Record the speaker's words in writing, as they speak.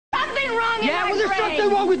nothing wrong in my well, there's brain. something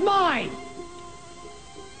wrong with mine.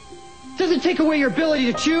 Doesn't take away your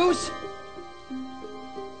ability to choose.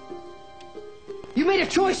 You made a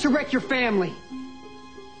choice to wreck your family.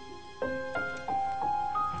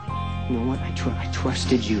 You know what? I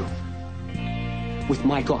trusted you. With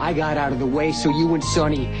Michael, I got out of the way so you and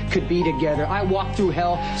Sonny could be together. I walked through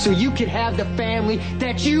hell so you could have the family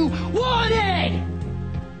that you wanted!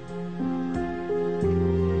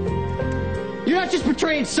 You're not just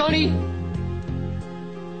betraying Sonny.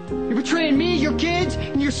 You're betraying me, your kids,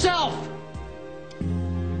 and yourself.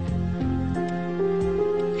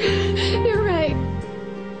 You're right.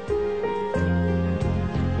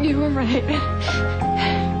 You were right.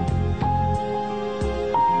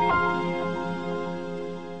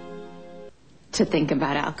 To think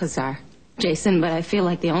about Alcazar, Jason, but I feel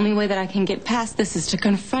like the only way that I can get past this is to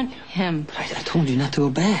confront him. I told you not to go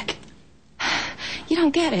back. You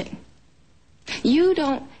don't get it. You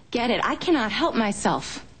don't get it. I cannot help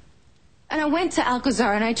myself. And I went to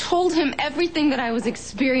Alcazar and I told him everything that I was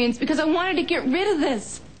experiencing because I wanted to get rid of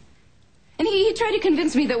this. And he tried to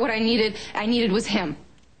convince me that what I needed was him.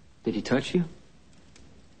 Did he touch you?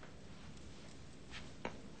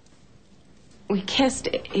 We kissed.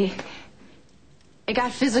 It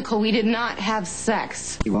got physical. We did not have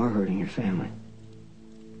sex. You are hurting your family.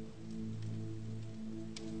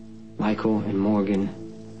 Michael and Morgan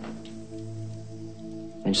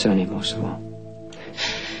and Sonny most of all.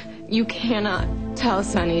 You cannot tell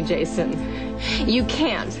Sonny, Jason. You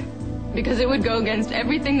can't. Because it would go against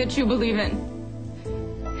everything that you believe in.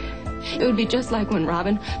 It would be just like when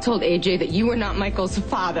Robin told AJ that you were not Michael's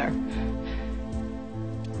father.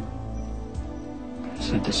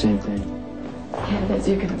 It's not the same thing. Yeah, it is.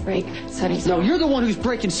 You're going to break Sonny's heart. No, you're the one who's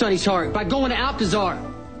breaking Sonny's heart by going to Alcazar.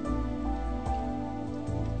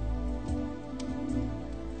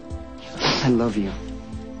 I love you.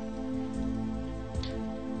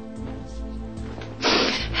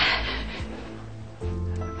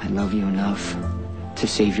 I love you enough to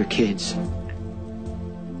save your kids.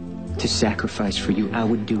 To sacrifice for you. I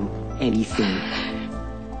would do anything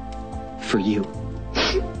for you.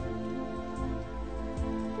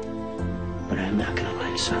 But I'm not gonna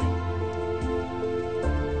lie to Sonny.